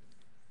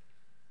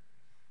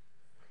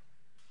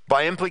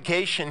 By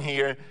implication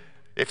here,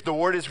 if the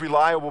word is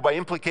reliable, by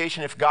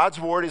implication, if God's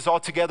word is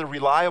altogether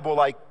reliable,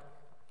 like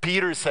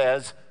Peter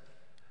says,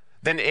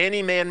 then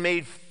any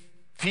man-made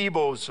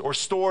fables or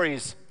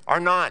stories are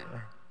not.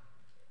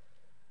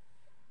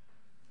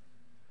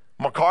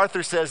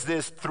 MacArthur says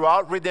this: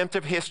 throughout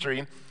redemptive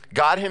history,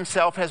 God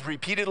himself has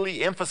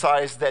repeatedly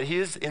emphasized that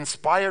his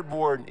inspired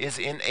word is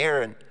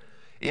inerrant,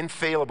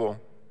 infallible,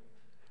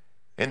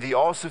 and the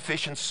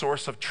all-sufficient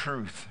source of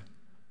truth,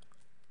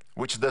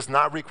 which does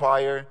not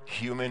require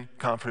human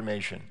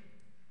confirmation.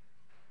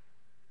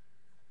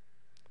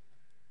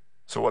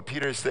 So what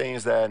Peter is saying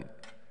is that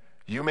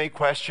you may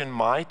question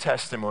my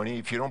testimony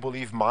if you don't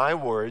believe my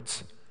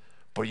words,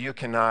 but you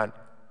cannot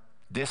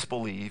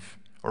disbelieve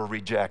or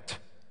reject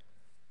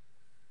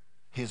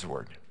his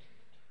word.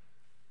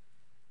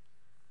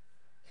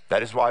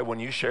 That is why when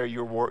you share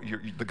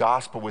the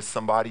gospel with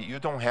somebody, you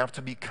don't have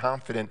to be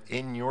confident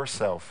in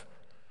yourself.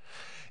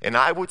 And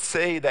I would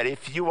say that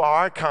if you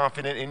are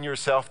confident in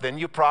yourself, then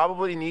you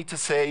probably need to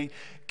say,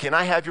 can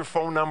I have your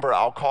phone number?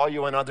 I'll call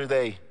you another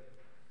day.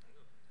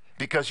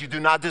 Because you do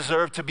not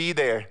deserve to be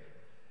there.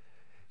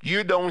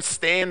 You don't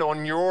stand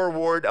on your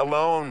word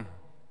alone.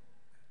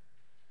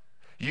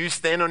 You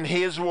stand on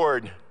his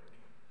word.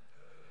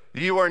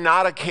 You are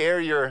not a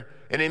carrier,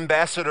 an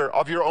ambassador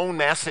of your own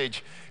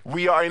message.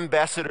 We are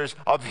ambassadors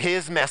of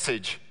his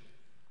message.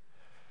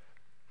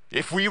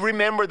 If we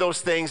remember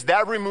those things,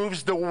 that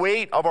removes the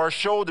weight of our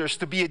shoulders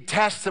to be a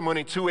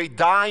testimony to a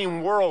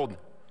dying world.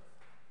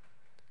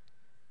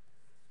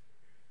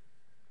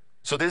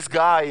 So this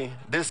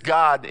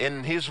God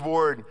in his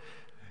word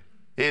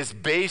is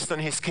based on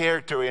his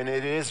character, and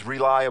it is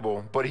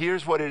reliable. But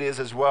here's what it is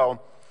as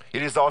well.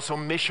 It is also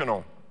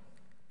missional.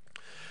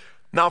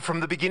 Now,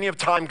 from the beginning of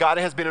time, God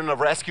has been on a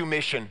rescue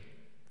mission.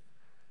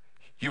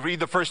 You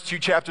read the first 2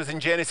 chapters in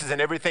Genesis and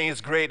everything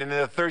is great, and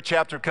then the 3rd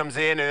chapter comes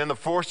in, and then the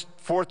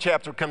 4th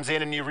chapter comes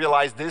in, and you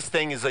realize this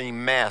thing is a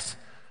mess.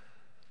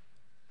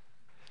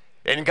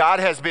 And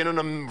God has been on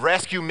a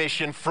rescue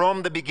mission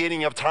from the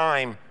beginning of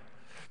time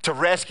to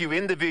rescue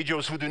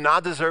individuals who do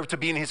not deserve to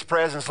be in his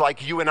presence,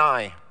 like you and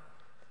I.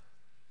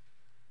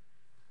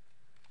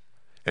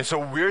 And so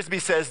Wiersbe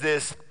says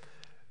this,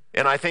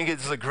 and I think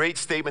it's a great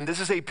statement. This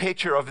is a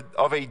picture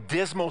of a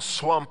dismal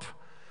swamp.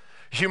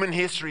 Human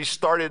history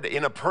started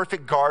in a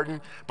perfect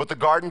garden, but the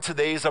garden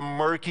today is a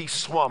murky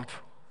swamp.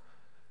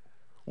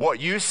 What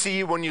you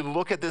see when you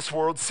look at this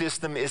world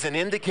system is an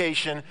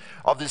indication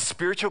of the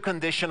spiritual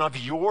condition of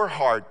your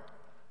heart.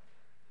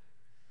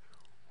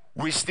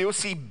 We still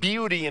see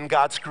beauty in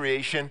God's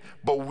creation,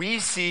 but we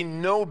see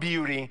no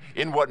beauty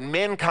in what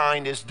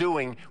mankind is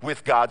doing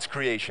with God's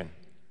creation.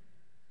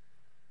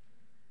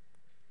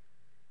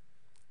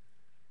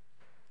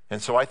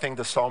 And so I think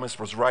the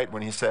psalmist was right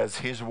when he says,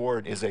 his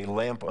word is a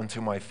lamp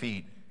unto my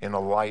feet and a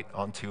light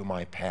unto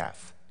my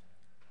path.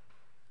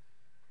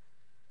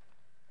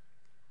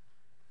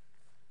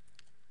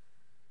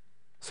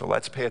 So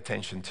let's pay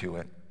attention to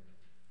it.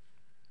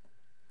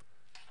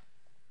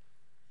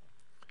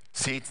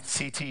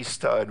 C.T.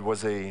 Studd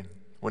was an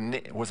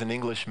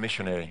English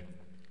missionary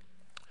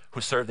who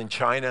served in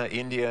China,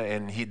 India,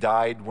 and he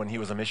died when he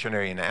was a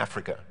missionary in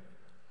Africa.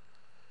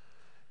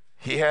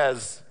 He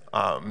has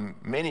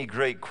many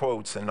great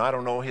quotes, and I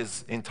don't know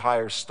his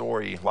entire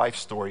story, life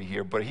story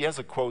here, but he has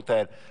a quote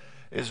that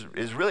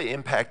is really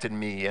impacted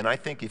me, and I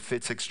think it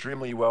fits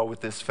extremely well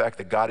with this fact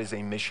that God is a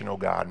missional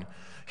God.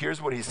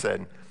 Here's what he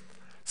said: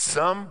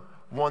 some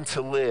want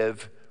to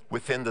live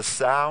within the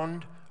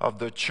sound of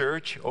the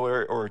church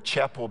or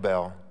chapel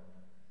bell.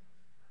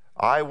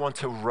 I want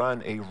to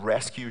run a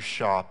rescue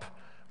shop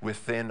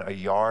within a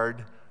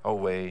yard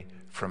away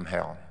from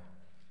hell.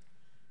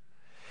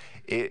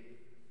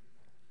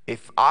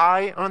 If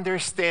I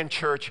understand,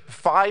 church,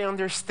 if I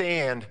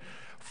understand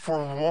for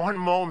one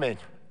moment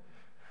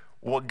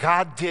what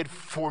God did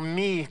for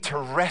me to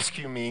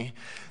rescue me,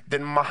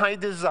 then my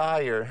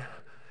desire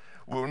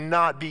will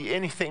not be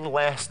anything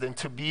less than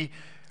to be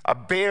a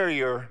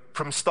barrier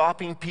from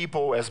stopping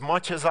people as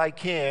much as I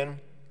can,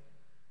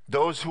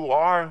 those who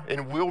are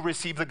and will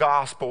receive the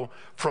gospel,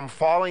 from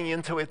falling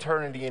into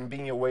eternity and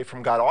being away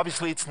from God.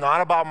 Obviously, it's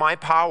not about my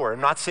power.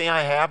 I'm not saying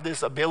I have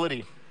this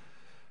ability.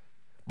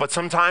 But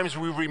sometimes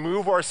we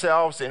remove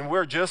ourselves and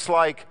we're just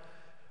like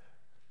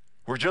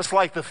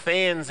the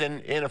fans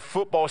in a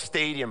football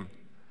stadium.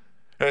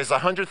 There's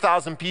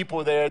 100,000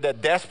 people there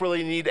that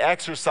desperately need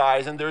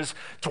exercise, and there's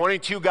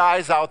 22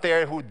 guys out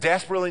there who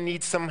desperately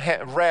need some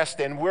rest,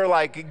 and we're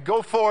like,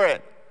 go for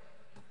it.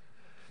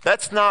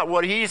 That's not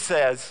what he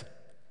says.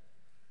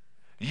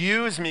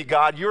 Use me,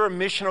 God. You're a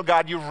missional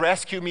God. You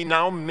rescue me.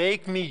 Now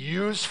make me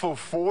useful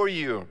for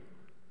you.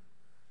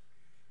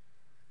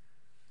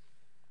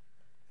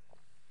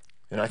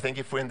 And I think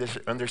if we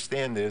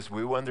understand this,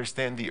 we will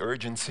understand the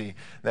urgency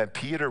that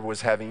Peter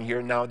was having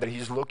here now that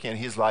he's looking at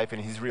his life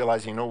and he's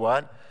realizing, you know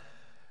what?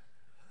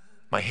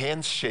 My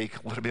hands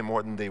shake a little bit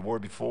more than they were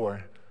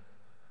before.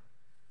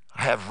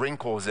 I have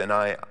wrinkles and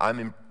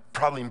I'm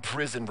probably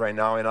imprisoned right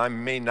now, and I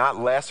may not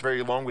last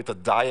very long with the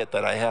diet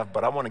that I have,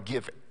 but I want to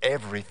give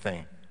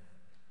everything.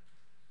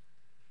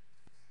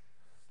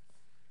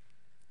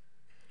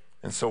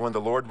 And so when the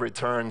Lord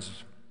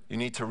returns, you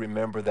need to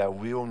remember that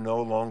we will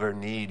no longer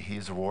need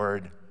his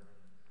word.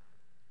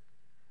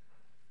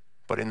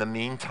 But in the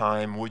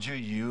meantime, would you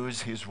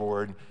use his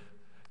word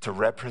to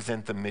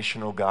represent the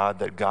missional God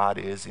that God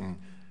is in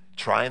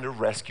trying to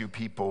rescue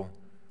people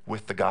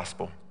with the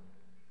gospel?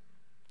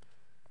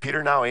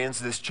 Peter now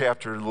ends this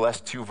chapter, the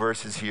last 2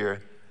 verses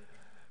here,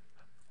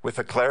 with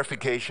a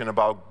clarification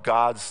about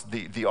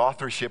the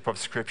authorship of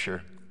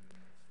Scripture.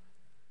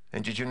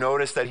 And did you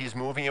notice that he's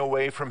moving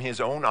away from his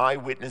own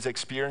eyewitness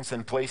experience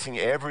and placing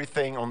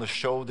everything on the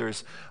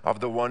shoulders of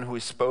the one who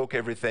spoke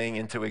everything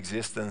into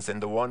existence,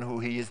 and the one who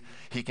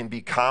he can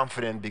be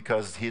confident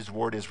because his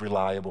word is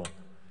reliable.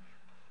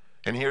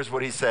 And here's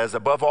what he says,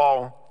 above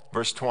all,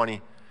 verse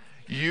 20,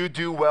 you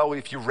do well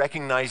if you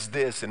recognize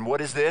this. And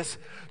what is this?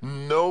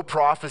 No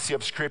prophecy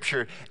of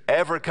Scripture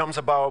ever comes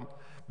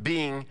about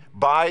being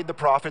by the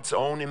prophet's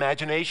own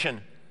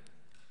imagination.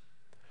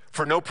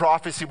 For no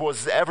prophecy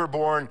was ever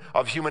born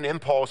of human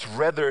impulse.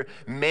 Rather,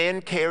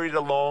 man carried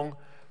along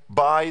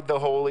by the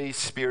Holy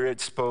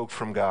Spirit spoke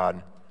from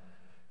God.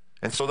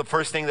 And so the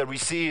first thing that we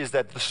see is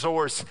that the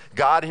source,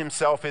 God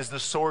himself, is the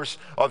source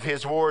of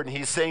his word. And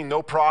he's saying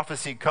no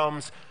prophecy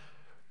comes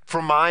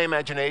from my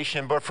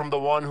imagination, but from the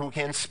one who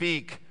can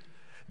speak.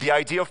 The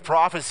idea of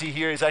prophecy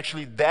here is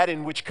actually that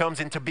in which comes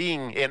into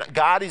being. And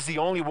God is the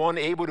only one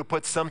able to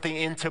put something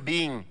into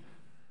being.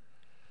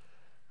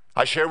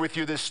 I share with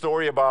you this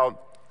story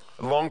about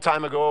a long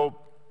time ago.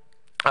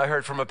 I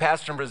heard from a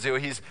pastor in Brazil.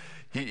 He's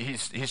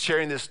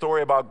sharing this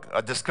story about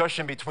a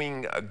discussion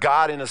between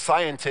God and a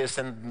scientist,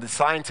 and the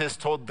scientist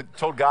told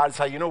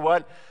God, "You know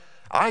what?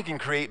 I can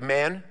create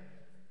man."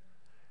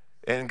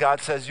 And God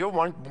says, "You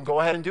want,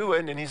 go ahead and do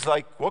it." And he's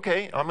like,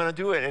 "Okay, I'm going to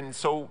do it." And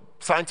so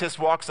scientist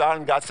walks out,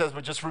 and God says,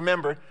 "But just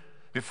remember,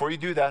 before you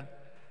do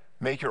that,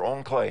 make your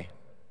own clay."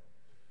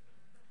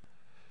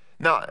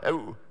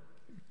 Now,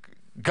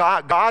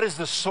 God is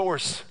the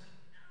source.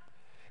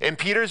 And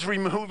Peter's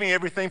removing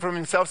everything from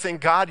himself, saying,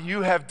 God,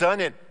 you have done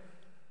it.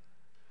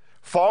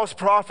 False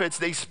prophets,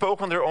 they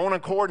spoke on their own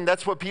accord, and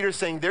that's what Peter's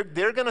saying.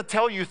 They're going to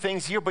tell you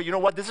things here, but you know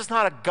what? This is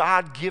not a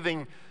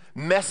God-giving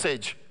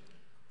message.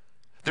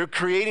 They're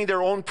creating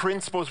their own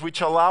principles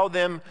which allow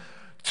them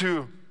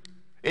to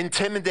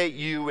intimidate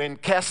you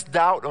and cast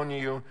doubt on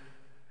you.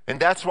 And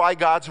that's why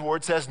God's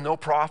word says no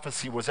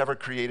prophecy was ever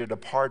created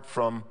apart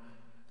from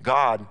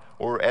God,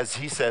 or as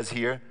he says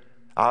here,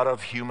 out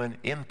of human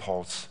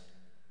impulse.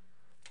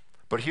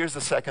 But here's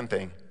the second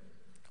thing,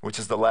 which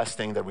is the last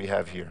thing that we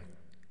have here.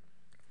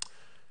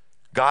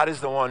 God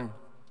is the one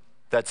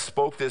that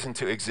spoke this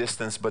into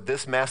existence, but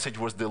this message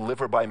was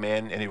delivered by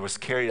man and it was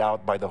carried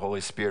out by the Holy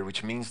Spirit,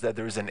 which means that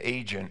there's an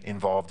agent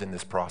involved in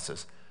this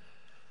process.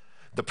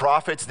 The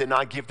prophets did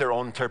not give their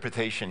own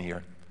interpretation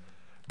here,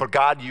 but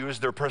God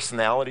used their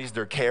personalities,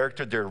 their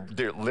character,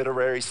 their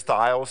literary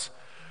styles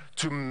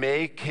to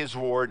make his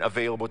word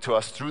available to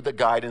us through the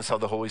guidance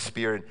of the Holy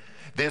Spirit.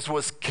 This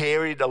was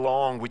carried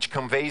along, which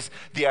conveys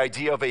the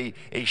idea of a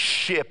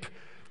ship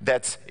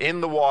that's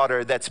in the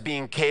water, that's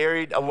being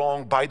carried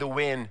along by the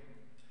wind.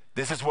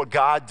 This is what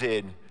God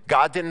did.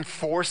 God didn't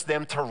force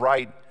them to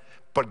write,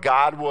 but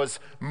God was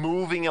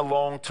moving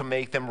along to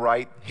make them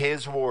write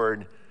his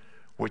word,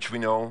 which we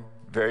know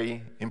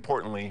very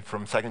importantly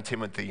from 2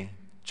 Timothy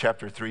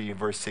chapter 3,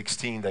 verse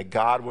 16, that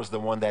God was the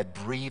one that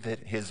breathed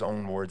his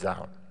own words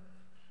out.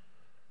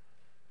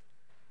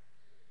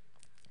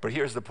 But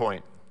here's the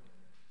point.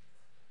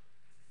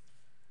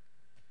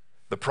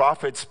 The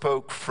prophet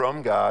spoke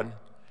from God,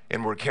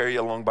 and we're carried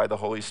along by the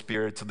Holy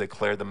Spirit to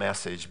declare the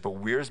message. But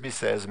Wiersbe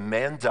says,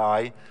 men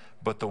die,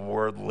 but the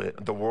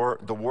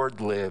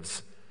word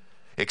lives.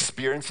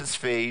 Experiences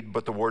fade,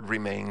 but the word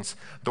remains.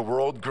 The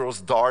world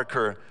grows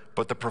darker,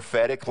 but the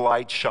prophetic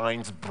light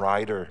shines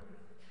brighter.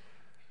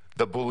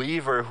 The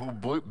believer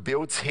who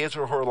builds his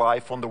or her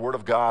life on the Word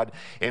of God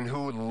and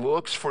who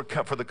looks for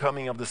the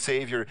coming of the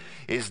Savior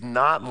is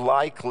not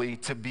likely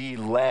to be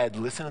led,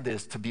 listen to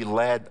this, to be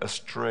led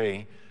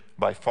astray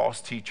by false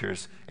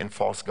teachers and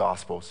false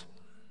gospels.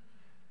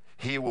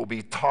 He will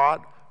be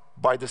taught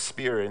by the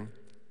Spirit,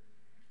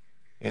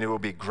 and it will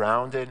be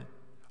grounded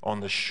on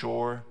the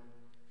sure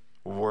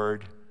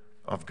Word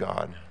of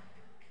God.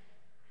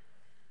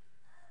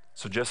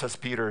 So just as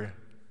Peter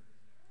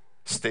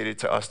stated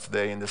to us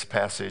today in this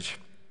passage,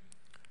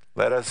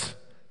 let us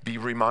be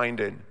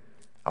reminded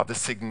of the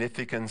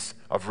significance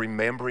of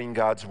remembering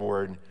God's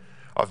Word,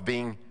 of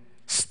being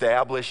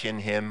established in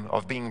Him,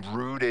 of being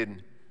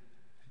rooted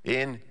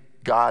in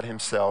God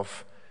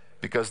Himself,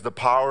 because the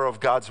power of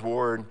God's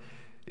Word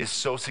is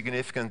so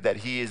significant that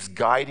He is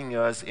guiding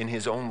us in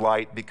His own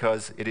light,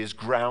 because it is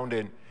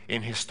grounded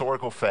in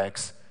historical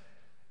facts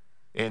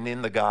and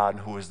in the God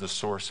who is the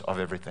source of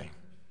everything.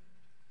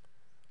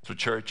 So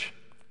church,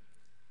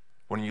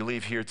 when you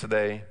leave here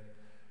today,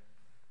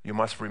 you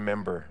must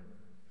remember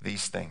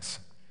these things.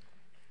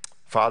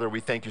 Father, we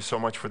thank you so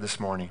much for this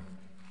morning.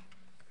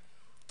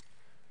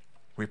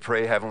 We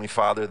pray, Heavenly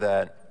Father,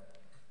 that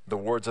the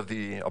words of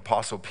the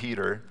Apostle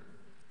Peter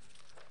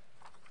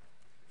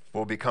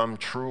will become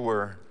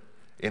truer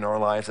in our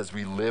lives as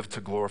we live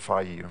to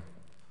glorify you.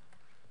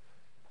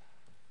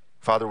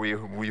 Father,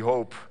 we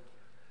hope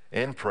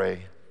and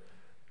pray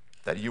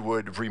that you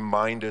would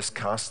remind us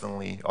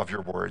constantly of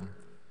your word,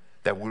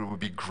 that we would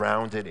be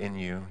grounded in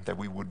you, that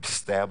we would be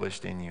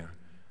established in you.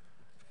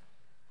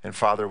 And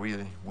Father,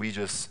 we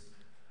just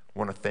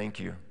want to thank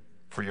you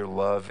for your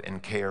love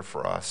and care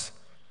for us.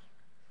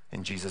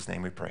 In Jesus'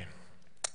 name we pray.